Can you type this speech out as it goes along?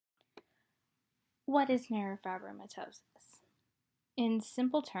What is neurofibromatosis? In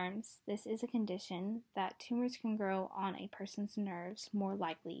simple terms, this is a condition that tumors can grow on a person's nerves more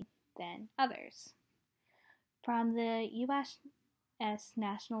likely than others. From the U.S.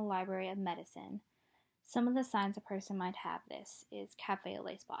 National Library of Medicine, some of the signs a person might have this is cafe au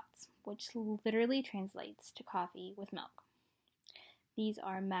lait spots, which literally translates to coffee with milk. These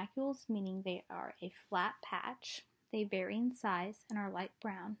are macules, meaning they are a flat patch. They vary in size and are light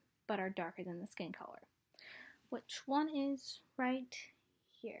brown, but are darker than the skin color. Which one is right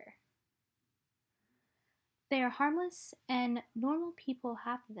here? They are harmless and normal people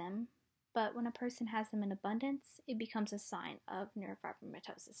have them, but when a person has them in abundance, it becomes a sign of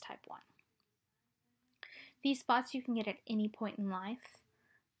neurofibromatosis type 1. These spots you can get at any point in life,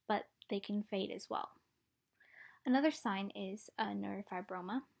 but they can fade as well. Another sign is a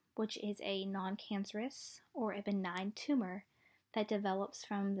neurofibroma, which is a non-cancerous or a benign tumor that develops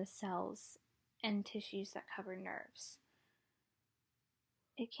from the cells and tissues that cover nerves.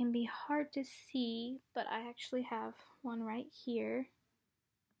 It can be hard to see, but I actually have one right here.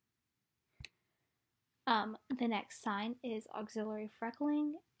 The next sign is axillary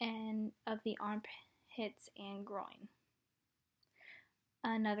freckling and of the armpits and groin.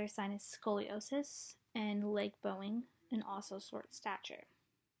 Another sign is scoliosis and leg bowing and also short stature.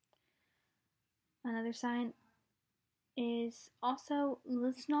 Another sign is also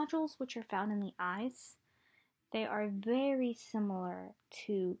lymph nodules, which are found in the eyes. They are very similar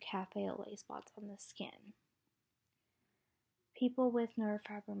to cafe au lait spots on the skin. People with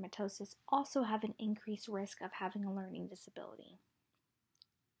neurofibromatosis also have an increased risk of having a learning disability,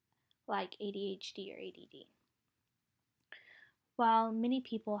 like ADHD or ADD. While many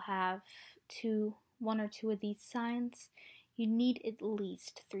people have one or two of these signs, you need at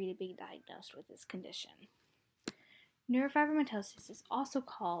least 3 to be diagnosed with this condition. Neurofibromatosis is also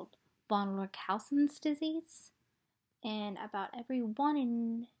called von Lorcaussen's disease, and about every 1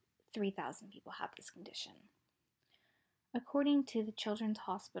 in 3,000 people have this condition. According to the Children's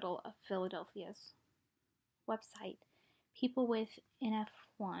Hospital of Philadelphia's website, people with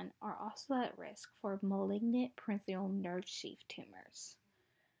NF1 are also at risk for malignant peripheral nerve sheath tumors,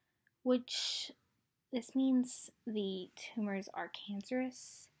 which this means the tumors are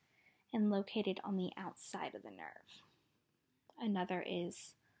cancerous and located on the outside of the nerve. Another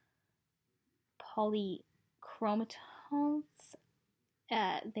is polychromatomes.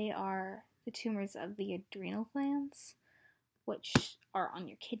 They are the tumors of the adrenal glands, which are on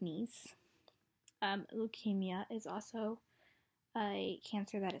your kidneys. Leukemia is also a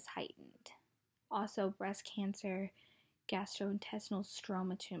cancer that is heightened. Also, breast cancer, gastrointestinal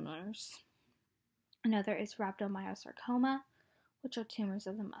stroma tumors. Another is rhabdomyosarcoma, which are tumors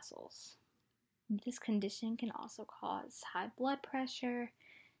of the muscles. This condition can also cause high blood pressure,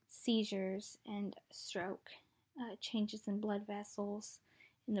 seizures, and stroke, changes in blood vessels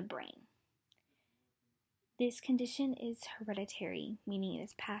in the brain. This condition is hereditary, meaning it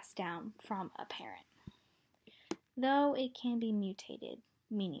is passed down from a parent, though it can be mutated,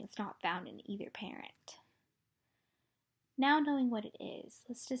 meaning it's not found in either parent. Now knowing what it is,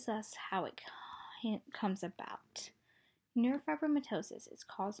 let's discuss how it comes about. Neurofibromatosis is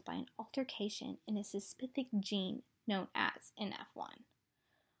caused by an altercation in a specific gene known as NF1,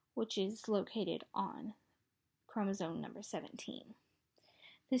 which is located on chromosome number 17.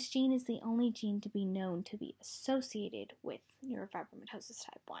 This gene is the only gene to be known to be associated with neurofibromatosis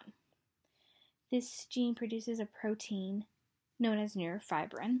type 1. This gene produces a protein known as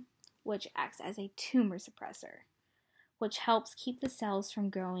neurofibrin, which acts as a tumor suppressor, which helps keep the cells from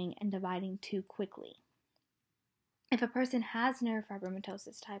growing and dividing too quickly. If a person has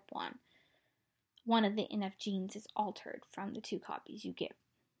neurofibromatosis type 1, one of the NF genes is altered from the 2 copies you get,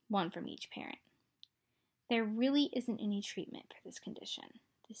 one from each parent. There really isn't any treatment for this condition.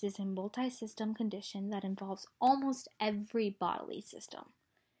 This is a multi-system condition that involves almost every bodily system.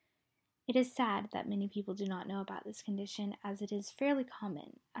 It is sad that many people do not know about this condition, as it is fairly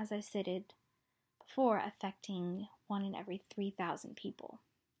common, as I stated before, affecting 1 in every 3,000 people.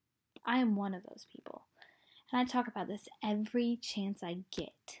 I am one of those people, and I talk about this every chance I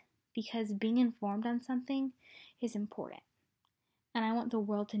get, because being informed on something is important, and I want the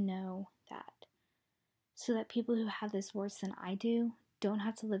world to know that, so that people who have this worse than I do don't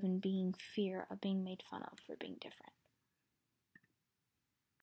have to live in fear of being made fun of for being different.